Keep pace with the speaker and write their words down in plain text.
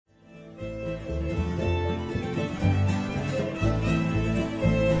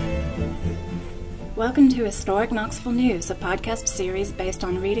Welcome to Historic Knoxville News, a podcast series based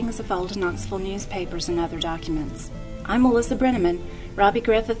on readings of old Knoxville newspapers and other documents. I'm Melissa Brenneman, Robbie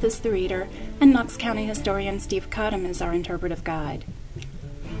Griffith is the reader, and Knox County historian Steve Cottom is our interpretive guide.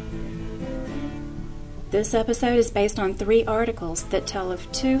 This episode is based on 3 articles that tell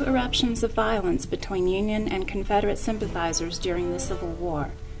of 2 eruptions of violence between Union and Confederate sympathizers during the Civil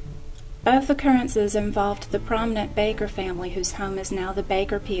War. Both occurrences involved the prominent Baker family whose home is now the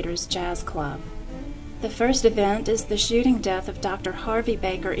Baker Peters Jazz Club. The first event is the shooting death of Dr. Harvey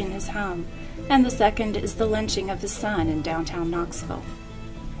Baker in his home, and the second is the lynching of his son in downtown Knoxville.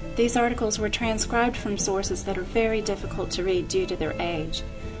 These articles were transcribed from sources that are very difficult to read due to their age,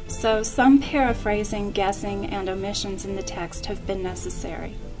 so some paraphrasing, guessing, and omissions in the text have been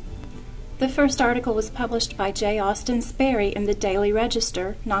necessary. The first article was published by J. Austin Sperry in the Daily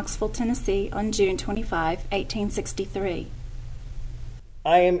Register, Knoxville, Tennessee, on June 25, 1863.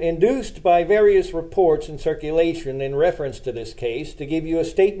 I am induced by various reports in circulation in reference to this case to give you a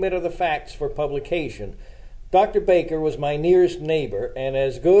statement of the facts for publication. Dr. Baker was my nearest neighbor and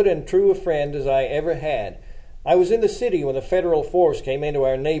as good and true a friend as I ever had. I was in the city when the federal force came into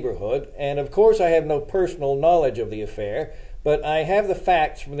our neighborhood, and of course I have no personal knowledge of the affair, but I have the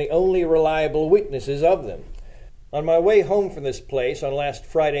facts from the only reliable witnesses of them. On my way home from this place on last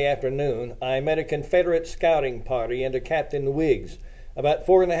Friday afternoon, I met a Confederate scouting party under Captain Wiggs, about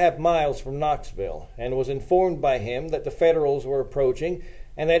 4.5 miles from Knoxville, and was informed by him that the Federals were approaching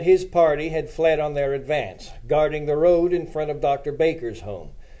and that his party had fled on their advance, guarding the road in front of Dr. Baker's home.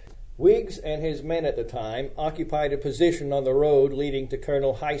 Wiggs and his men at the time occupied a position on the road leading to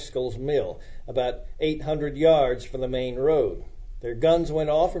Colonel Heiskell's mill, about 800 yards from the main road. Their guns went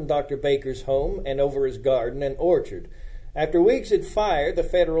off from Dr. Baker's home and over his garden and orchard. After Wiggs had fired, the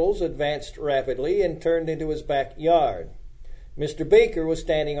Federals advanced rapidly and turned into his backyard. Mr. Baker was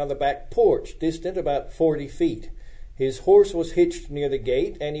standing on the back porch, distant about 40 feet. His horse was hitched near the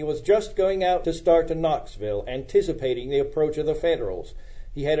gate, and he was just going out to start to Knoxville, anticipating the approach of the Federals.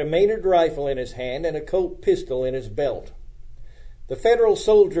 He had a Maynard rifle in his hand and a Colt pistol in his belt. The Federal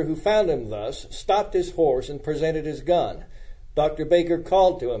soldier who found him thus stopped his horse and presented his gun. Dr. Baker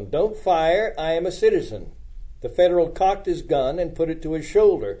called to him, "Don't fire, I am a citizen." The Federal cocked his gun and put it to his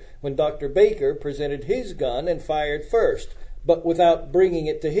shoulder, when Dr. Baker presented his gun and fired first, but without bringing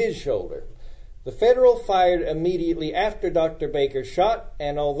it to his shoulder. The Federal fired immediately after Dr. Baker shot,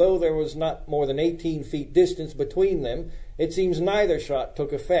 and although there was not more than 18 feet distance between them, it seems neither shot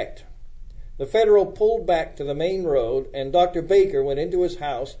took effect. The Federal pulled back to the main road, and Dr. Baker went into his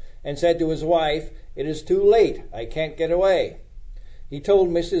house and said to his wife, "It is too late, I can't get away." He told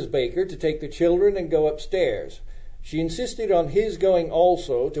Mrs. Baker to take the children and go upstairs. She insisted on his going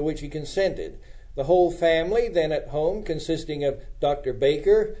also, to which he consented. The whole family, then at home, consisting of Dr.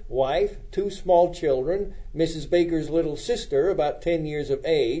 Baker, wife, 2 small children, Mrs. Baker's little sister, about 10 years of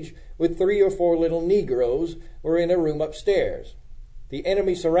age, with 3 or 4 little Negroes, were in a room upstairs. The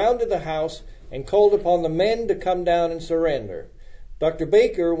enemy surrounded the house and called upon the men to come down and surrender. Dr.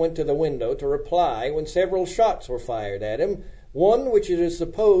 Baker went to the window to reply when several shots were fired at him, one which it is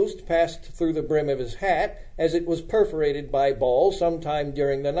supposed passed through the brim of his hat, as it was perforated by ball sometime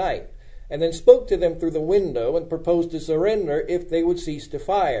during the night, and then spoke to them through the window and proposed to surrender if they would cease to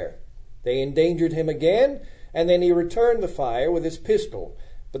fire. They endangered him again, and then he returned the fire with his pistol.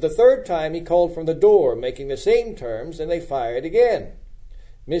 But the third time he called from the door, making the same terms, and they fired again.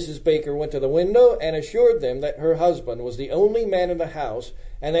 Mrs. Baker went to the window and assured them that her husband was the only man in the house,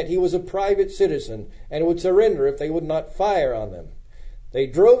 and that he was a private citizen, and would surrender if they would not fire on them. They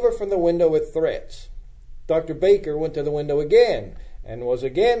drove her from the window with threats. Dr. Baker went to the window again, and was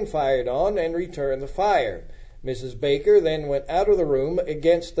again fired on, and returned the fire. Mrs. Baker then went out of the room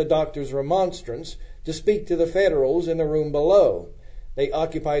against the doctor's remonstrance to speak to the Federals in the room below. They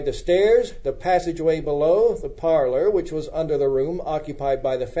occupied the stairs, the passageway below, the parlor, which was under the room occupied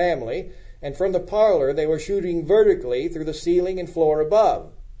by the family, and from the parlor they were shooting vertically through the ceiling and floor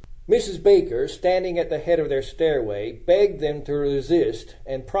above. Mrs. Baker, standing at the head of their stairway, begged them to resist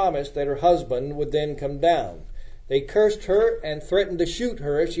and promised that her husband would then come down. They cursed her and threatened to shoot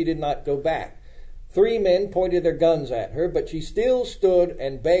her if she did not go back. 3 men pointed their guns at her, but she still stood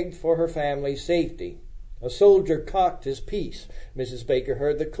and begged for her family's safety. A soldier cocked his piece. Mrs. Baker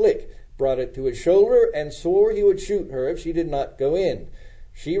heard the click, brought it to his shoulder, and swore he would shoot her if she did not go in.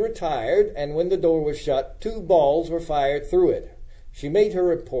 She retired, and when the door was shut, 2 balls were fired through it. She made her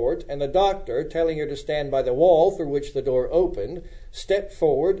report, and the doctor, telling her to stand by the wall through which the door opened, stepped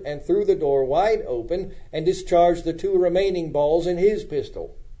forward and threw the door wide open and discharged the 2 remaining balls in his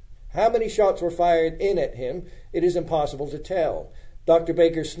pistol. How many shots were fired in at him, it is impossible to tell. Dr.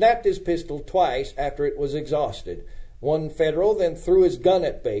 Baker snapped his pistol twice after it was exhausted. One Federal then threw his gun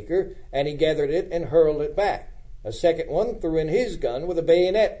at Baker, and he gathered it and hurled it back. A second one threw in his gun with a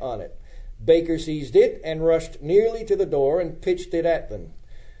bayonet on it. Baker seized it and rushed nearly to the door and pitched it at them.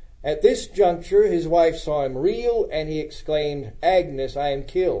 At this juncture, his wife saw him reel, and he exclaimed, "Agnes, I am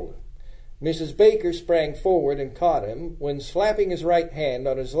killed." Mrs. Baker sprang forward and caught him, when slapping his right hand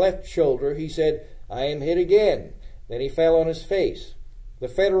on his left shoulder, he said, "I am hit again." Then he fell on his face. The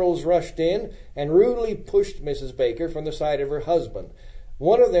Federals rushed in and rudely pushed Mrs. Baker from the side of her husband.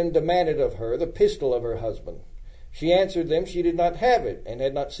 One of them demanded of her the pistol of her husband. She answered them she did not have it, and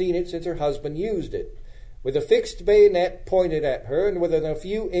had not seen it since her husband used it. With a fixed bayonet pointed at her, and within a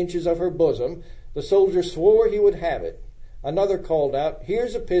few inches of her bosom, the soldier swore he would have it. Another called out,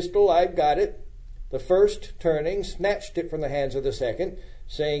 "Here's a pistol, I've got it." The first, turning, snatched it from the hands of the second,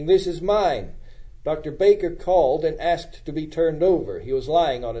 saying, "This is mine." Dr. Baker called and asked to be turned over. He was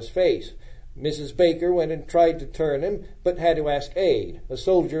lying on his face. Mrs. Baker went and tried to turn him, but had to ask aid. A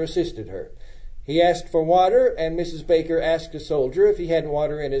soldier assisted her. He asked for water, and Mrs. Baker asked a soldier if he had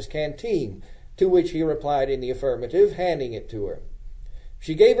water in his canteen, to which he replied in the affirmative, handing it to her.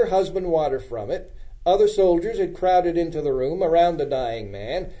 She gave her husband water from it. Other soldiers had crowded into the room around the dying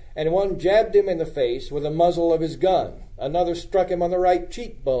man, and one jabbed him in the face with the muzzle of his gun. Another struck him on the right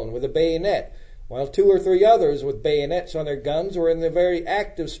cheekbone with a bayonet, while 2 or 3 others with bayonets on their guns were in the very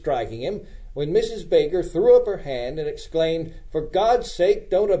act of striking him, when Mrs. Baker threw up her hand and exclaimed, "For God's sake,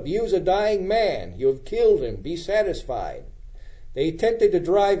 don't abuse a dying man. You have killed him. Be satisfied." They attempted to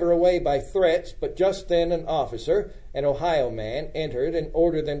drive her away by threats, but just then an officer, an Ohio man, entered and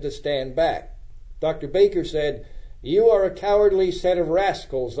ordered them to stand back. Dr. Baker said, "You are a cowardly set of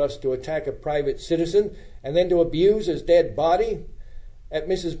rascals, thus to attack a private citizen and then to abuse his dead body." At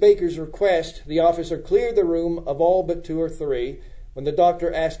Mrs. Baker's request, the officer cleared the room of all but 2 or 3 when the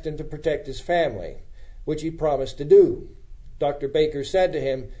doctor asked him to protect his family, which he promised to do. Dr. Baker said to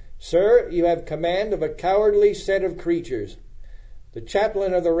him, "Sir, you have command of a cowardly set of creatures." The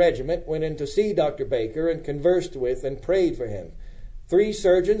chaplain of the regiment went in to see Dr. Baker and conversed with and prayed for him. 3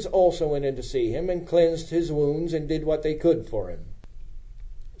 surgeons also went in to see him and cleansed his wounds and did what they could for him.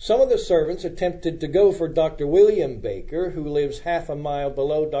 Some of the servants attempted to go for Dr. William Baker, who lives half a mile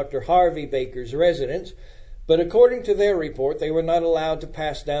below Dr. Harvey Baker's residence, but according to their report, they were not allowed to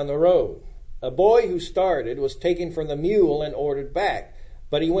pass down the road. A boy who started was taken from the mule and ordered back,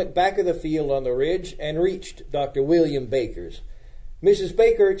 but he went back of the field on the ridge and reached Dr. William Baker's. Mrs.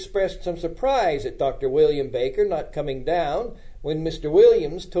 Baker expressed some surprise at Dr. William Baker not coming down, when Mr.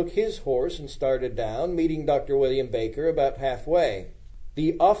 Williams took his horse and started down, meeting Dr. William Baker about halfway.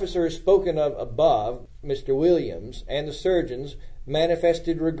 The officer spoken of above, Mr. Williams, and the surgeons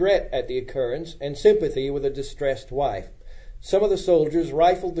manifested regret at the occurrence and sympathy with a distressed wife. Some of the soldiers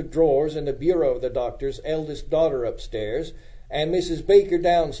rifled the drawers in the bureau of the doctor's eldest daughter upstairs, and Mrs. Baker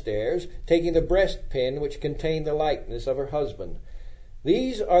downstairs, taking the breastpin which contained the likeness of her husband.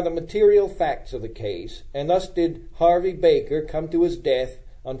 These are the material facts of the case, and thus did Harvey Baker come to his death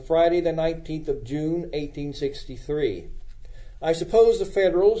on Friday the 19th of June, 1863. I suppose the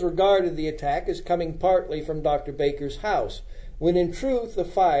Federals regarded the attack as coming partly from Dr. Baker's house, when in truth the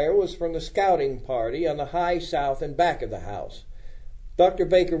fire was from the scouting party on the high south and back of the house. Dr.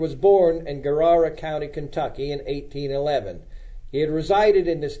 Baker was born in Garrara County, Kentucky in 1811. He had resided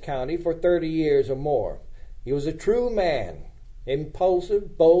in this county for 30 years or more. He was a true man,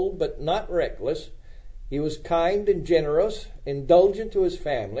 impulsive, bold, but not reckless. He was kind and generous, indulgent to his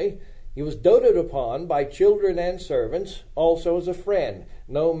family. He was doted upon by children and servants, also as a friend.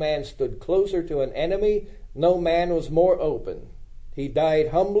 No man stood closer to an enemy. No man was more open. He died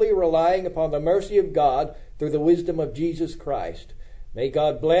humbly, relying upon the mercy of God through the wisdom of Jesus Christ. May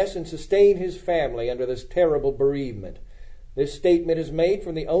God bless and sustain his family under this terrible bereavement. This statement is made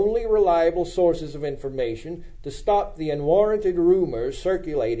from the only reliable sources of information to stop the unwarranted rumors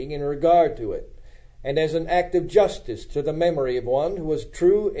circulating in regard to it, and as an act of justice to the memory of one who was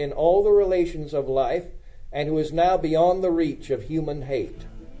true in all the relations of life and who is now beyond the reach of human hate.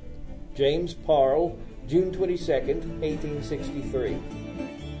 James Parle, June 22nd, 1863.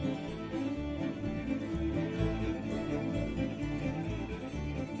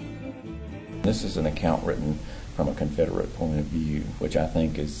 This is an account written from a Confederate point of view, which I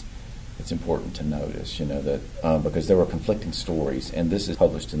think it's important to notice, that because there were conflicting stories, and this is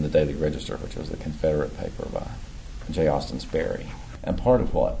published in the Daily Register, which was the Confederate paper by J. Austin Sperry. And part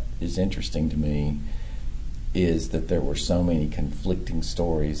of what is interesting to me is that there were so many conflicting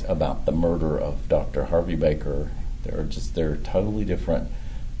stories about the murder of Dr. Harvey Baker. There are totally different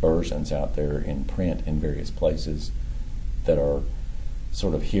versions out there in print in various places that are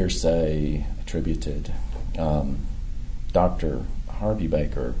sort of hearsay attributed. Dr. Harvey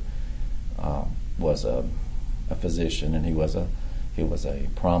Baker was a physician, and he was a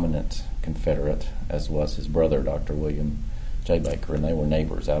prominent Confederate, as was his brother, Dr. William J. Baker, and they were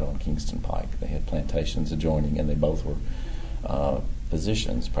neighbors out on Kingston Pike. They had plantations adjoining, and they both were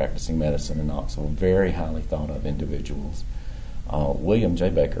physicians practicing medicine in Knoxville, very highly thought of individuals. William J.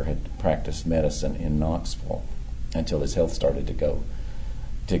 Baker had practiced medicine in Knoxville until his health started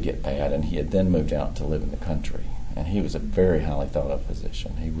to get bad, and he had then moved out to live in the country. And he was a very highly thought of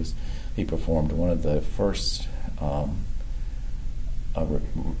physician. He performed one of the first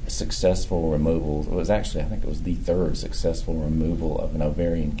successful removals. It was actually, I think it was the third successful removal of an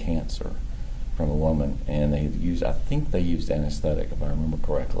ovarian cancer from a woman, and I think they used anesthetic, if I remember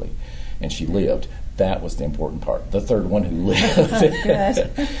correctly, and she lived. That was the important part. The third one who lived.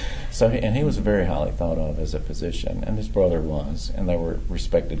 And he was very highly thought of as a physician, and his brother was, and they were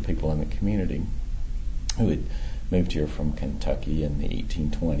respected people in the community who had moved here from Kentucky in the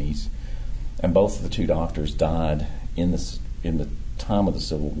 1820s. And both of the two doctors died in the time of the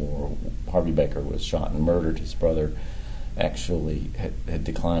Civil War. Harvey Baker was shot and murdered. His brother actually had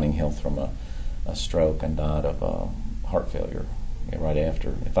declining health from a stroke and died of heart failure right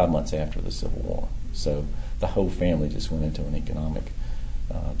after, 5 months after the Civil War. So the whole family just went into an economic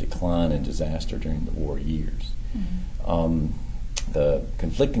decline and disaster during the war years. Mm-hmm. The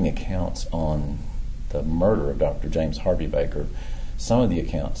conflicting accounts on the murder of Dr. James Harvey Baker, some of the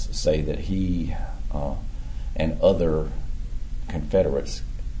accounts say that he and other Confederates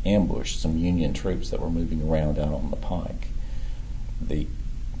ambushed some Union troops that were moving around out on the pike. The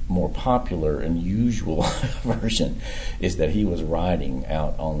more popular and usual version is that he was riding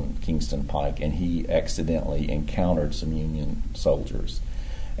out on Kingston Pike and he accidentally encountered some Union soldiers,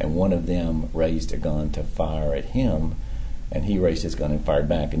 and one of them raised a gun to fire at him, and he raised his gun and fired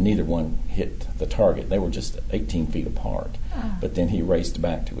back, and neither one hit the target. They were just 18 feet apart. But then he raced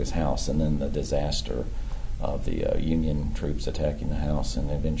back to his house, and then the disaster of the Union troops attacking the house and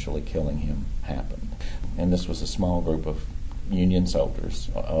eventually killing him happened. And this was a small group of Union soldiers,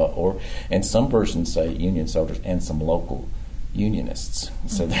 and some versions say Union soldiers and some local Unionists.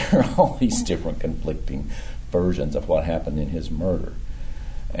 So there are all these different conflicting versions of what happened in his murder.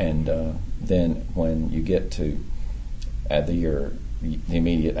 And then when you get to the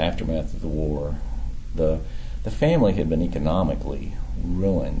immediate aftermath of the war, the family had been economically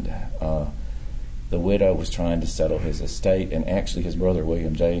ruined. The widow was trying to settle his estate, and actually his brother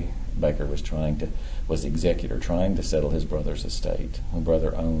William J. Baker was the executor trying to settle his brother's estate. My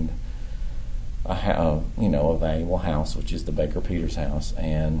brother owned a valuable house, which is the Baker Peters house,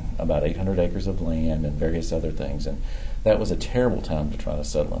 and about 800 acres of land and various other things. And that was a terrible time to try to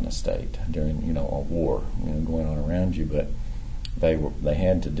settle an estate during a war going on around you. But they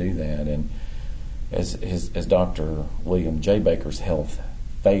had to do that, and as Dr. William J. Baker's health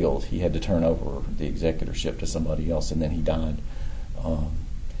failed, he had to turn over the executorship to somebody else, and then he died.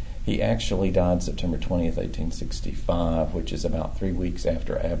 He actually died September 20th, 1865, which is about 3 weeks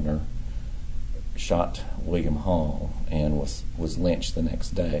after Abner shot William Hall and was lynched the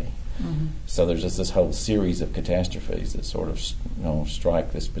next day. Mm-hmm. So there's just this whole series of catastrophes that sort of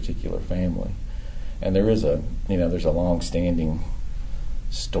strike this particular family. And there is there's a long-standing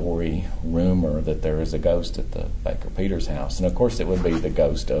story, rumor that there is a ghost at the Baker Peters house, and of course it would be the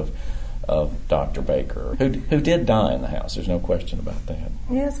ghost of Dr. Baker, who did die in the house. There's no question about that.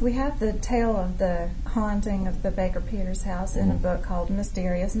 Yes, we have the tale of the haunting of the Baker Peters house in a book called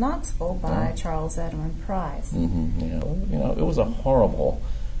Mysterious Knoxville by Charles Edmund Price. Mm-hmm. It was a horrible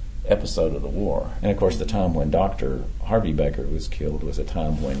episode of the war. And of course the time when Dr. Harvey Baker was killed was a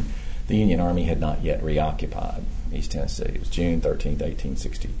time when the Union Army had not yet reoccupied East Tennessee. It was June 13th,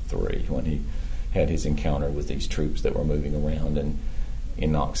 1863, when he had his encounter with these troops that were moving around in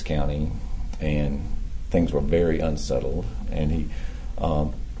Knox County, and things were very unsettled, and he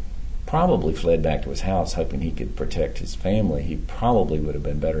probably fled back to his house hoping he could protect his family. He probably would have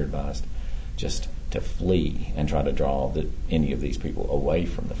been better advised just to flee and try to draw any of these people away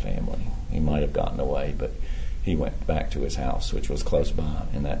from the family. He might have gotten away, but he went back to his house, which was close by,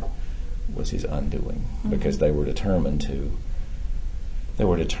 and that was his undoing, because they were determined to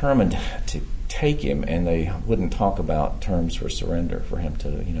take him, and they wouldn't talk about terms for surrender, for him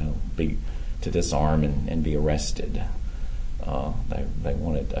to disarm and be arrested. They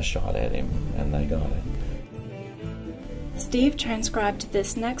wanted a shot at him, and they got it. Steve transcribed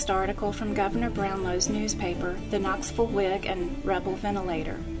this next article from Governor Brownlow's newspaper, the Knoxville Whig and Rebel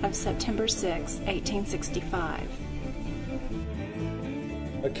Ventilator, of September 6, 1865.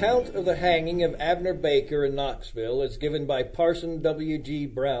 A Account of the hanging of Abner Baker in Knoxville is given by Parson W.G.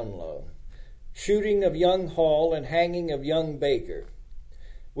 Brownlow. Shooting of young Hall and hanging of young Baker.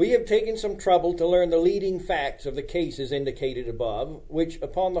 We have taken some trouble to learn the leading facts of the cases indicated above, which,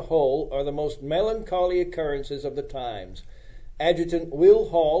 upon the whole, are the most melancholy occurrences of the times. Adjutant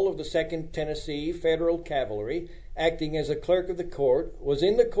Will Hall of the 2nd Tennessee Federal Cavalry, acting as a clerk of the court, was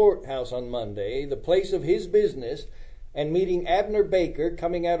in the courthouse on Monday, the place of his business, and meeting Abner Baker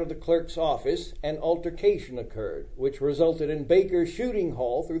coming out of the clerk's office, an altercation occurred, which resulted in Baker shooting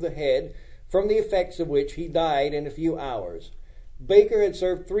Hall through the head, from the effects of which he died in a few hours. Baker had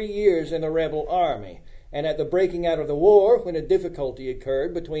served 3 years in the rebel army, and at the breaking out of the war, when a difficulty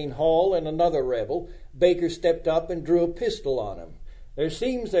occurred between Hall and another rebel, Baker stepped up and drew a pistol on him. There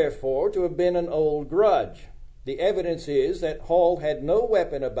seems, therefore, to have been an old grudge. The evidence is that Hall had no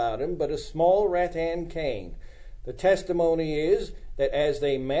weapon about him but a small rattan cane. The testimony is that as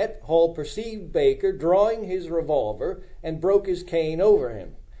they met, Hall perceived Baker drawing his revolver and broke his cane over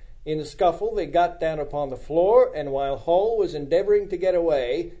him. In the scuffle, they got down upon the floor, and while Hall was endeavoring to get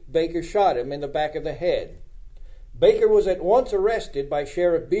away, Baker shot him in the back of the head. Baker was at once arrested by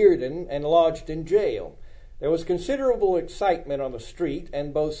Sheriff Bearden and lodged in jail. There was considerable excitement on the street,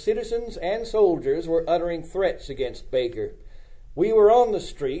 and both citizens and soldiers were uttering threats against Baker. We were on the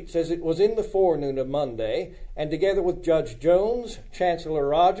streets as it was in the forenoon of Monday, and together with Judge Jones, Chancellor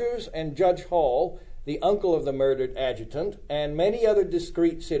Rogers, and Judge Hall, the uncle of the murdered adjutant, and many other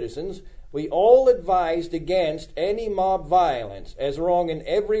discreet citizens, we all advised against any mob violence, as wrong in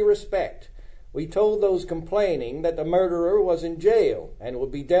every respect. We told those complaining that the murderer was in jail, and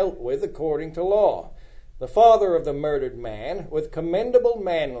would be dealt with according to law. The father of the murdered man, with commendable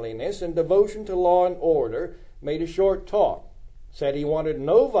manliness and devotion to law and order, made a short talk, said he wanted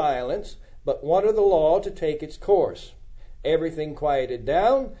no violence, but wanted the law to take its course. Everything quieted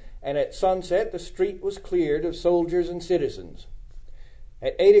down, and at sunset the street was cleared of soldiers and citizens.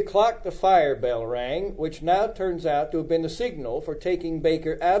 At 8 o'clock the fire bell rang, which now turns out to have been the signal for taking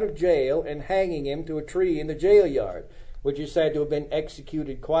Baker out of jail and hanging him to a tree in the jail yard, which is said to have been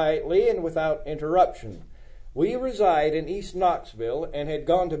executed quietly and without interruption. We reside in East Knoxville and had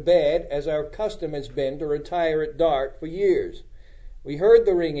gone to bed, as our custom has been to retire at dark for years. We heard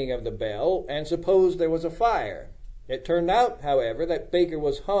the ringing of the bell and supposed there was a fire. It turned out, however, that Baker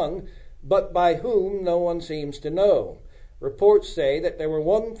was hung, but by whom no one seems to know. Reports say that there were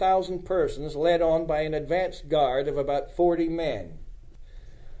 1,000 persons led on by an advance guard of about 40 men.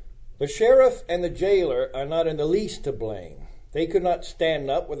 The sheriff and the jailer are not in the least to blame. They could not stand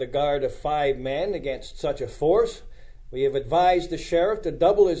up with a guard of 5 men against such a force. We have advised the sheriff to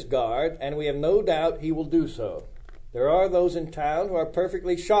double his guard, and we have no doubt he will do so. There are those in town who are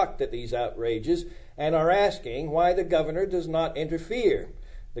perfectly shocked at these outrages and are asking why the governor does not interfere.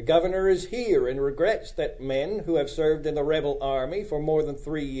 The governor is here and regrets that men who have served in the rebel army for more than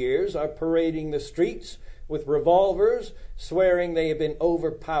 3 years are parading the streets with revolvers, swearing they have been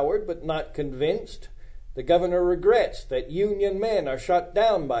overpowered but not convinced. The governor regrets that Union men are shot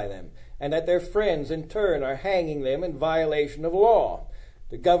down by them and that their friends in turn are hanging them in violation of law.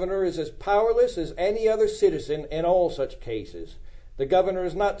 The governor is as powerless as any other citizen in all such cases. The governor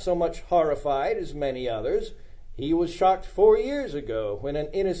is not so much horrified as many others. He was shocked 4 years ago when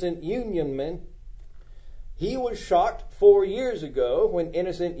innocent Union men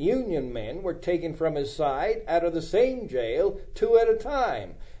were taken from his side out of the same jail 2 at a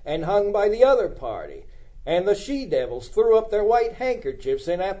time and hung by the other party, and the she-devils threw up their white handkerchiefs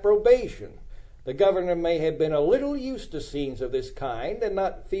in approbation. The governor may have been a little used to scenes of this kind and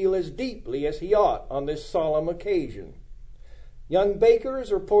not feel as deeply as he ought on this solemn occasion. Young Baker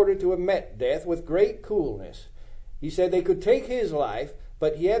is reported to have met death with great coolness. He said they could take his life,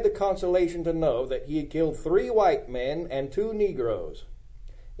 but he had the consolation to know that he had killed 3 white men and 2 Negroes.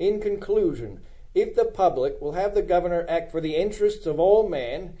 In conclusion, if the public will have the governor act for the interests of all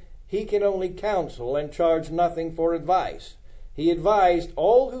men, he can only counsel and charge nothing for advice. He advised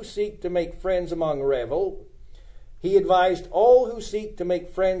all who seek to make friends among rebels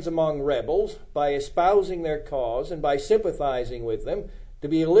by espousing their cause and by sympathizing with them to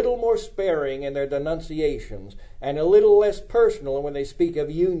be a little more sparing in their denunciations and a little less personal when they speak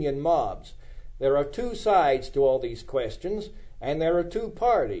of Union mobs. There are 2 sides to all these questions, and there are 2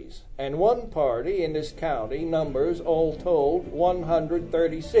 parties, and one party in this county numbers, all told,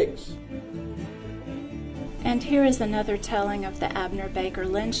 136. And here is another telling of the Abner Baker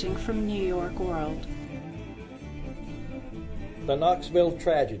lynching from New York World. The Knoxville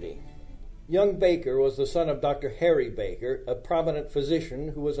Tragedy. Young Baker was the son of Dr. Harry Baker, a prominent physician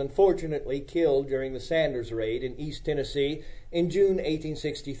who was unfortunately killed during the Sanders raid in East Tennessee in June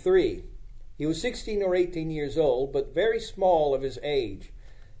 1863. He was 16 or 18 years old, but very small of his age.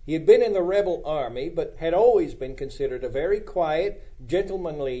 He had been in the rebel army, but had always been considered a very quiet,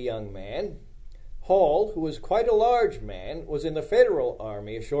 gentlemanly young man. Hall, who was quite a large man, was in the Federal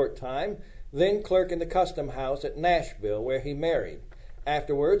Army a short time, then clerk in the custom house at Nashville, where he married.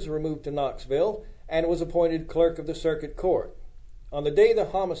 Afterwards removed to Knoxville, and was appointed clerk of the circuit court. On the day of the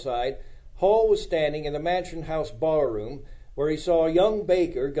homicide, Hall was standing in the Mansion House barroom, where he saw young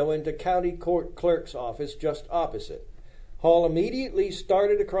Baker go into county court clerk's office just opposite. Hall immediately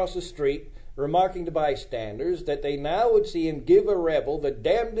started across the street, remarking to bystanders that they now would see him give a rebel the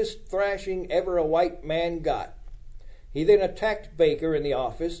damnedest thrashing ever a white man got. He then attacked Baker in the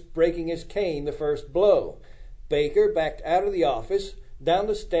office, breaking his cane the first blow. Baker backed out of the office, down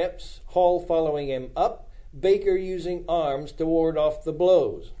the steps, Hall following him up, Baker using arms to ward off the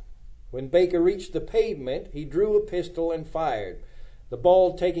blows. When Baker reached the pavement, he drew a pistol and fired, the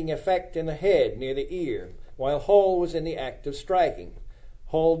ball taking effect in the head near the ear, while Hall was in the act of striking.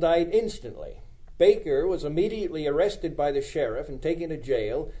 Hall died instantly. Baker was immediately arrested by the sheriff and taken to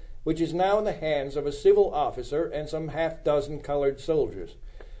jail, which is now in the hands of a civil officer and some half-dozen colored soldiers.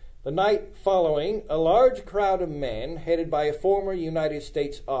 The night following, a large crowd of men, headed by a former United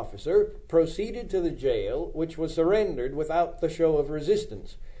States officer, proceeded to the jail, which was surrendered without the show of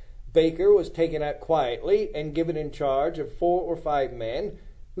resistance. Baker was taken out quietly and given in charge of 4 or 5 men,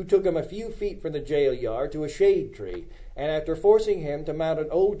 who took him a few feet from the jail yard to a shade tree, and after forcing him to mount an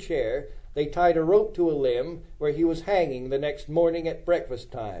old chair, they tied a rope to a limb where he was hanging the next morning at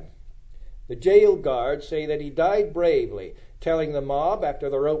breakfast time. The jail guards say that he died bravely, telling the mob after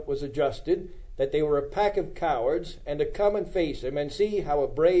the rope was adjusted that they were a pack of cowards and to come and face him and see how a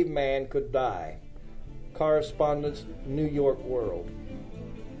brave man could die. Correspondence, New York World.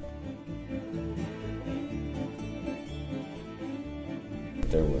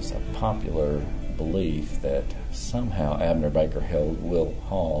 There was a popular belief that somehow Abner Baker held Will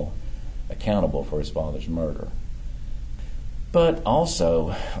Hall accountable for his father's murder. But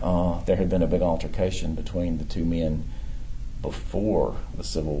also, there had been a big altercation between the two men before the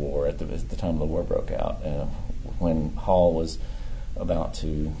Civil War, at the time the war broke out, when Hall was about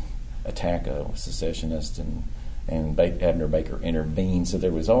to attack a secessionist, and Abner Baker intervened. So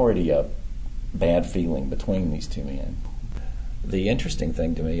there was already a bad feeling between these two men. The interesting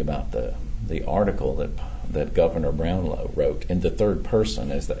thing to me about the article that Governor Brownlow wrote in the third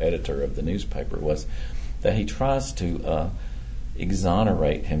person as the editor of the newspaper was that he tries to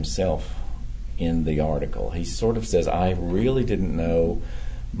exonerate himself in the article. He sort of says, I really didn't know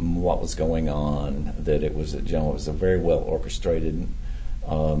what was going on, that it was a very well orchestrated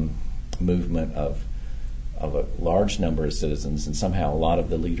movement of a large number of citizens, and somehow a lot of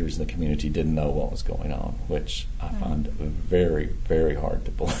the leaders in the community didn't know what was going on, which I find very, very hard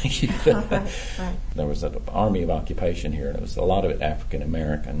to believe. Right. There was an army of occupation here, and it was a lot of it African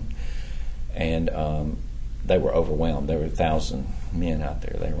American, and they were overwhelmed. There were 1,000 men out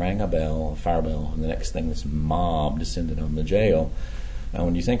there. They rang a bell, a fire bell, and the next thing, this mob descended on the jail. Now,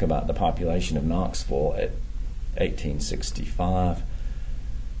 when you think about the population of Knoxville at 1865,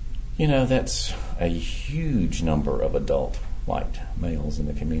 that's a huge number of adult white males in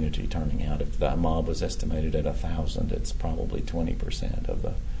the community turning out. If that mob was estimated at 1,000, it's probably 20% of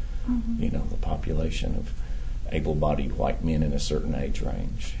the, the population of able-bodied white men in a certain age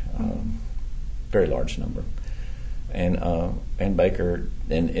range. Very large number. And Baker,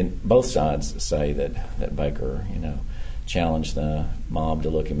 and both sides say that Baker, challenged the mob to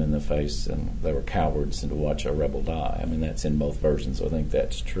look him in the face, and they were cowards and to watch a rebel die. I mean, that's in both versions, so I think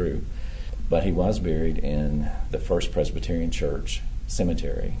that's true. But he was buried in the First Presbyterian Church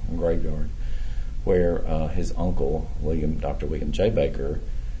cemetery and graveyard, where his uncle, Dr. William J. Baker,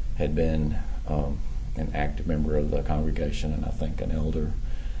 had been an active member of the congregation, and I think an elder,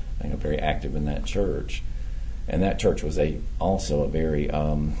 very active in that church. And that church was also a very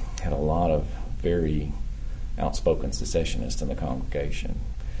had a lot of very outspoken secessionists in the congregation.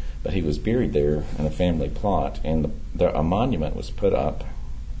 But he was buried there in a family plot, and a monument was put up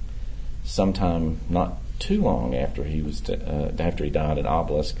sometime not too long after he died, an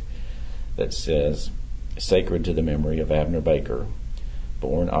obelisk that says, "Sacred to the memory of Abner Baker,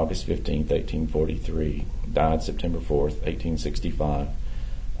 born August 15th, 1843, died September 4th, 1865,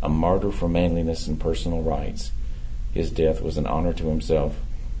 a martyr for manliness and personal rights. His death was an honor to himself,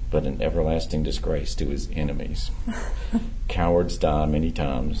 but an everlasting disgrace to his enemies. Cowards die many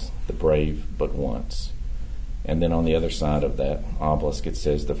times, the brave but once. And then on the other side of that obelisk it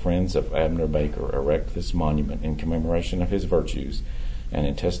says, "The friends of Abner Baker erect this monument in commemoration of his virtues and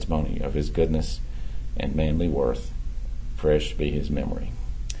in testimony of his goodness and manly worth. Fresh be his memory."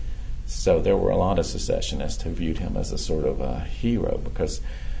 So there were a lot of secessionists who viewed him as a sort of a hero because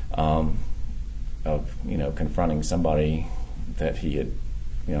of confronting somebody that he had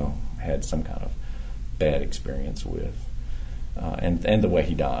had some kind of bad experience with, and the way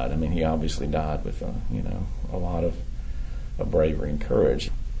he died. I mean, he obviously died with a lot of bravery and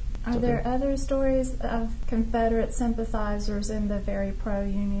courage. Are there other stories of Confederate sympathizers in the very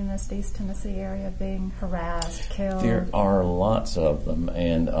pro-Unionist East Tennessee area being harassed, killed? There are lots of them,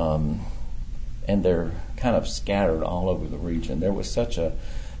 and they're kind of scattered all over the region. There was such a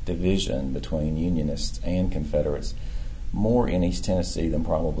division between Unionists and Confederates, more in East Tennessee than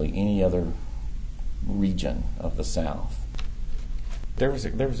probably any other region of the South. There was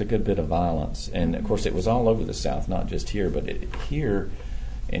a good bit of violence, and of course it was all over the South, not just here, but here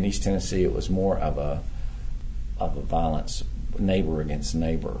in East Tennessee it was more of a violence, neighbor against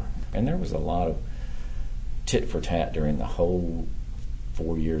neighbor, and there was a lot of tit for tat during the whole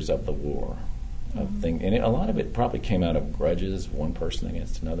 4 years of the war. And a lot of it probably came out of grudges, one person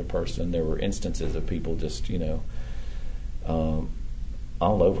against another person. There were instances of people just all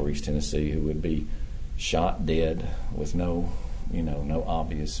over East Tennessee who would be shot dead with no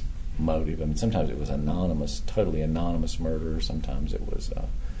obvious motive. I mean, sometimes it was totally anonymous murder. Sometimes it was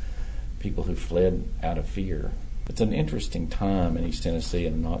people who fled out of fear. It's an interesting time in East Tennessee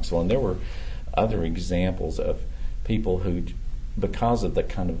and Knoxville, and there were other examples of people who, because of the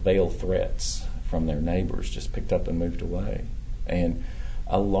kind of veiled threats from their neighbors, just picked up and moved away. And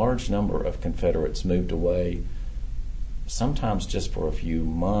a large number of Confederates moved away, sometimes just for a few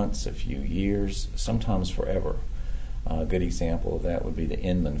months, a few years, sometimes forever. A good example of that would be the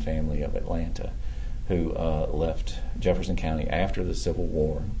Inman family of Atlanta, who left Jefferson County after the Civil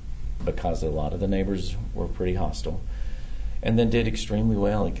War because a lot of the neighbors were pretty hostile, and then did extremely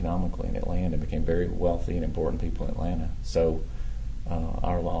well economically in Atlanta, became very wealthy and important people in Atlanta. So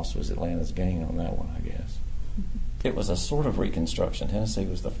our loss was Atlanta's gain on that one, I guess. It was a sort of reconstruction. Tennessee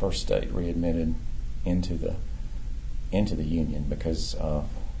was the first state readmitted into the Union because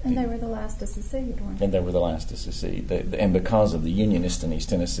and they were the last to secede, weren't they? And they were the last to secede. And because of the Unionists in East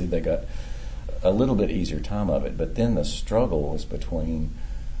Tennessee, they got a little bit easier time of it. But then the struggle was between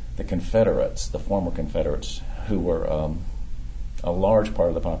the Confederates, the former Confederates, who were a large part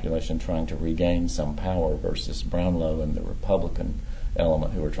of the population trying to regain some power, versus Brownlow and the Republican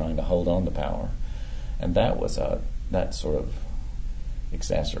element who were trying to hold on to power. And that sort of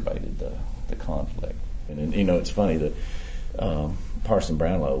exacerbated the conflict. And it's funny that Parson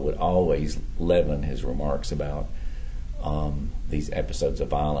Brownlow would always leaven his remarks about these episodes of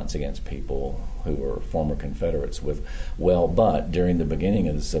violence against people who were former Confederates with, but during the beginning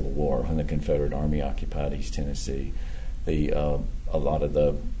of the Civil War, when the Confederate Army occupied East Tennessee, a lot of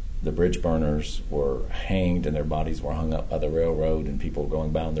the bridge burners were hanged and their bodies were hung up by the railroad, and people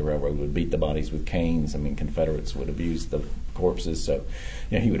going by on the railroad would beat the bodies with canes. I mean, Confederates would abuse the corpses, so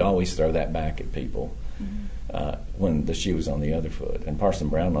he would always throw that back at people when the shoe was on the other foot. And Parson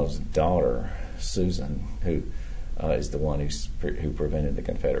Brownlow's daughter, Susan, who is the one who prevented the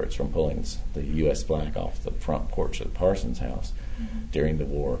Confederates from pulling the U.S. flag off the front porch of the Parsons house during the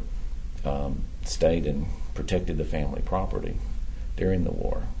war, stayed and protected the family property during the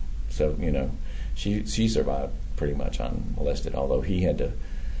war. So, she survived pretty much unmolested, although he had to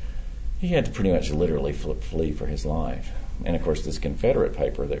pretty much literally flee for his life. And of course, this Confederate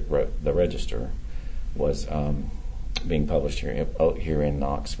paper that wrote the Register was being published here in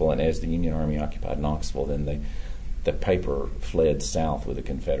Knoxville, and as the Union Army occupied Knoxville, then the paper fled south with the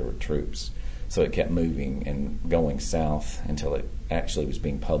Confederate troops. So it kept moving and going south until it actually was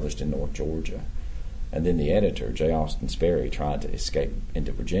being published in North Georgia. And then the editor, J. Austin Sperry, tried to escape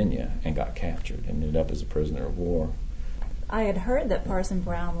into Virginia and got captured and ended up as a prisoner of war. I had heard that Parson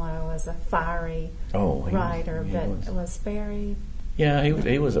Brownlow was a fiery writer, but was Sperry? Yeah,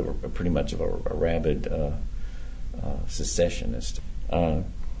 he was pretty much of a rabid secessionist.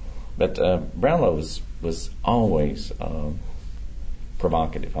 But Brownlow was always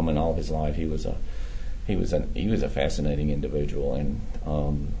provocative. I mean, all of his life he was a fascinating individual, and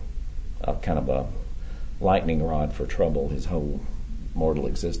a kind of a lightning rod for trouble his whole mortal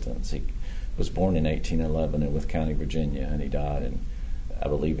existence. He was born in 1811 in Wythe County, Virginia, and he died I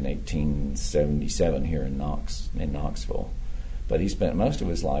believe in 1877 here in Knoxville. But he spent most of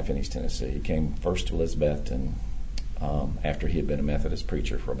his life in East Tennessee. He came first to Elizabethton after he had been a Methodist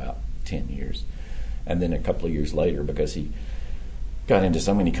preacher for about 10 years. And then a couple of years later, because he got into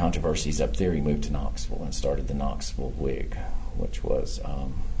so many controversies up there, he moved to Knoxville and started the Knoxville Whig, which was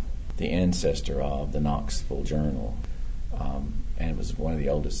the ancestor of the Knoxville Journal, and it was one of the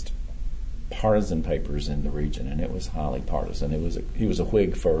oldest partisan papers in the region, and it was highly partisan. He was a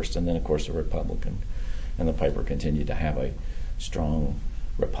Whig first, and then of course a Republican, and the paper continued to have a strong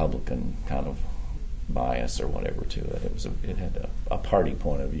Republican kind of bias or whatever to it. It had a party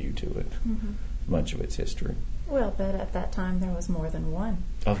point of view to it, much of its history. Well, but at that time there was more than one.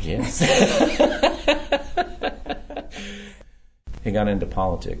 Oh, yes. He got into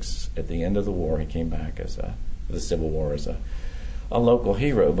politics at the end of the war. He came back the Civil War as a local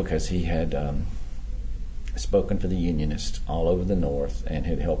hero because he had spoken for the Unionists all over the North and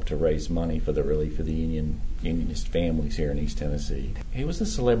had helped to raise money for the relief of the Unionist families here in East Tennessee. He was a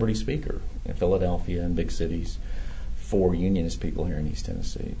celebrity speaker in Philadelphia and big cities for Unionist people here in East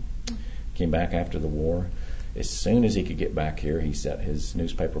Tennessee. Came back after the war. As soon as he could get back here, he set his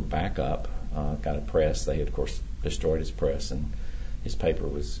newspaper back up, got a press. They had, of course, destroyed his press, and his paper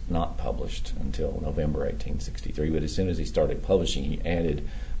was not published until November 1863. But as soon as he started publishing, he added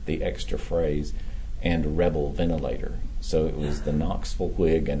the extra phrase, "and rebel ventilator." So it was the Knoxville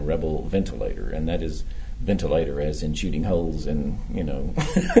Whig and rebel ventilator, and that is ventilator as in shooting holes in,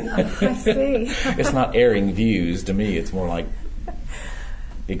 I see. It's not airing views. To me, it's more like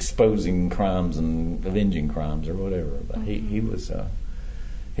exposing crimes and avenging crimes or whatever. But he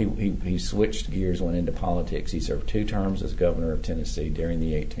switched gears, went into politics. He served 2 terms as governor of Tennessee during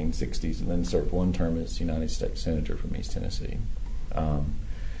the 1860s, and then served 1 term as United States Senator from East Tennessee.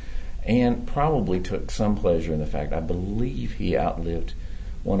 And probably took some pleasure in the fact, I believe he outlived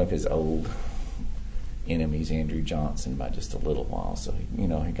one of his old enemies, Andrew Johnson, by just a little while. So, he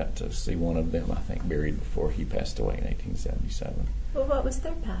got to see one of them, I think, buried before he passed away in 1877. Well, what was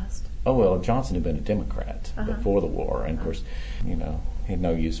their past? Oh, well, Johnson had been a Democrat before the war. And, of course, he had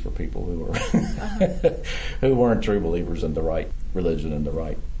no use for people who were who weren't true believers in the right religion and the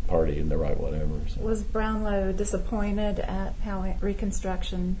right party and the right whatever. So. Was Brownlow disappointed at how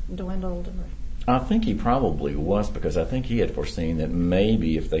Reconstruction dwindled? I think he probably was, because I think he had foreseen that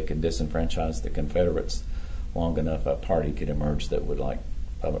maybe if they could disenfranchise the Confederates long enough, a party could emerge that would a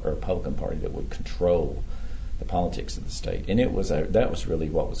Republican Party that would control the politics of the state. And that was really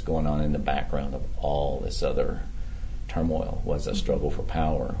what was going on in the background of all this other turmoil, was a struggle for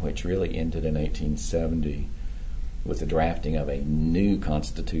power, which really ended in 1870 with the drafting of a new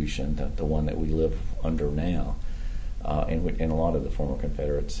constitution, the one that we live under now. And a lot of the former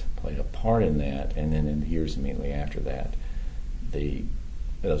Confederates played a part in that. And then in the years immediately after that,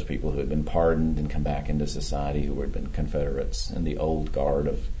 those people who had been pardoned and come back into society, who had been Confederates and the old guard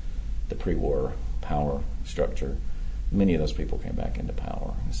of the pre-war power structure, many of those people came back into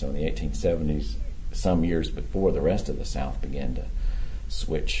power. So in the 1870s, some years before the rest of the South began to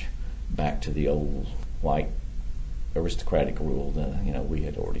switch back to the old white aristocratic rule, we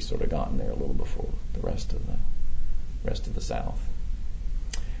had already sort of gotten there a little before the rest of the South.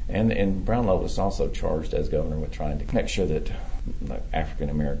 And Brownlow was also charged as governor with trying to make sure that African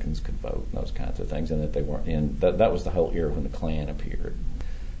Americans could vote and those kinds of things, and that they weren't in. That was the whole era when the Klan appeared.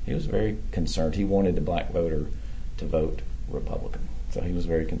 He was very concerned. He wanted the black voter to vote Republican, so he was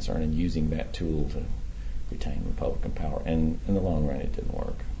very concerned in using that tool to retain Republican power. And in the long run, it didn't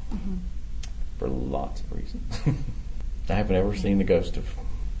work for lots of reasons. I haven't ever seen the ghost of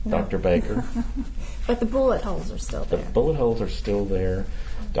Dr. Baker. But the bullet holes are still there. The bullet holes are still there.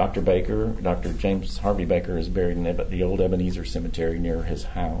 Dr. James Harvey Baker, is buried in the old Ebenezer Cemetery near his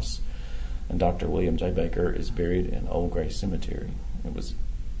house. And Dr. William J. Baker is buried in Old Gray Cemetery. It was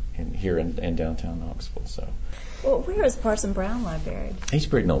here in downtown Knoxville. So. Well, where is Parson Brownlow buried? He's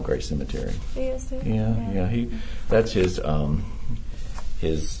buried in Old Gray Cemetery. He is too? Yeah. That's his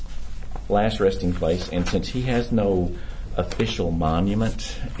last resting place. And since he has no official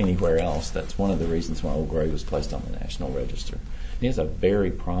monument anywhere else, that's one of the reasons why Old Gray was placed on the National Register. He has a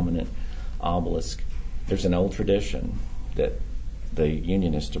very prominent obelisk. There's an old tradition that the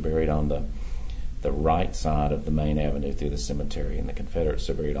Unionists are buried on the right side of the main avenue through the cemetery, and the Confederates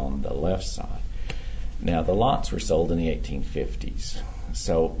are buried on the left side. Now, the lots were sold in the 1850s.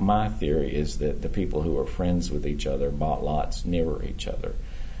 So my theory is that the people who were friends with each other bought lots nearer each other,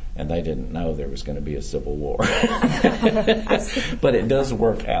 and they didn't know there was going to be a civil war. But it does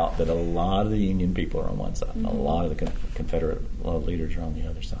work out that a lot of the Union people are on one side, and a lot of the Confederate leaders are on the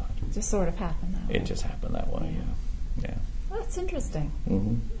other side. It just sort of happened that way. It just happened that way, yeah. Well, that's interesting.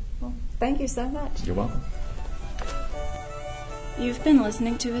 Mm-hmm. Well, thank you so much. You're welcome. You've been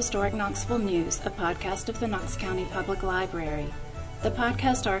listening to Historic Knoxville News, a podcast of the Knox County Public Library. The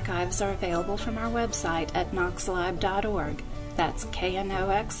podcast archives are available from our website at knoxlib.org. That's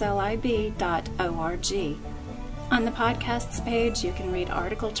knoxlib.org. On the podcasts page, you can read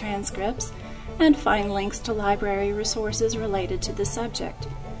article transcripts and find links to library resources related to the subject.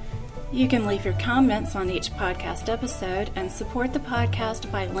 You can leave your comments on each podcast episode and support the podcast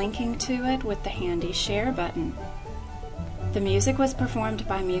by linking to it with the handy share button. The music was performed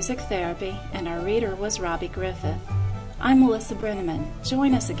by Music Therapy, and our reader was Robbie Griffith. I'm Melissa Brenneman.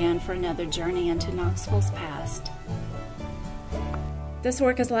 Join us again for another journey into Knoxville's past. This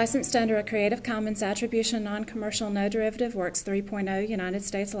work is licensed under a Creative Commons Attribution Non-Commercial No Derivative Works 3.0 United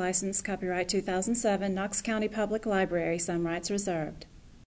States License, copyright 2007, Knox County Public Library, some rights reserved.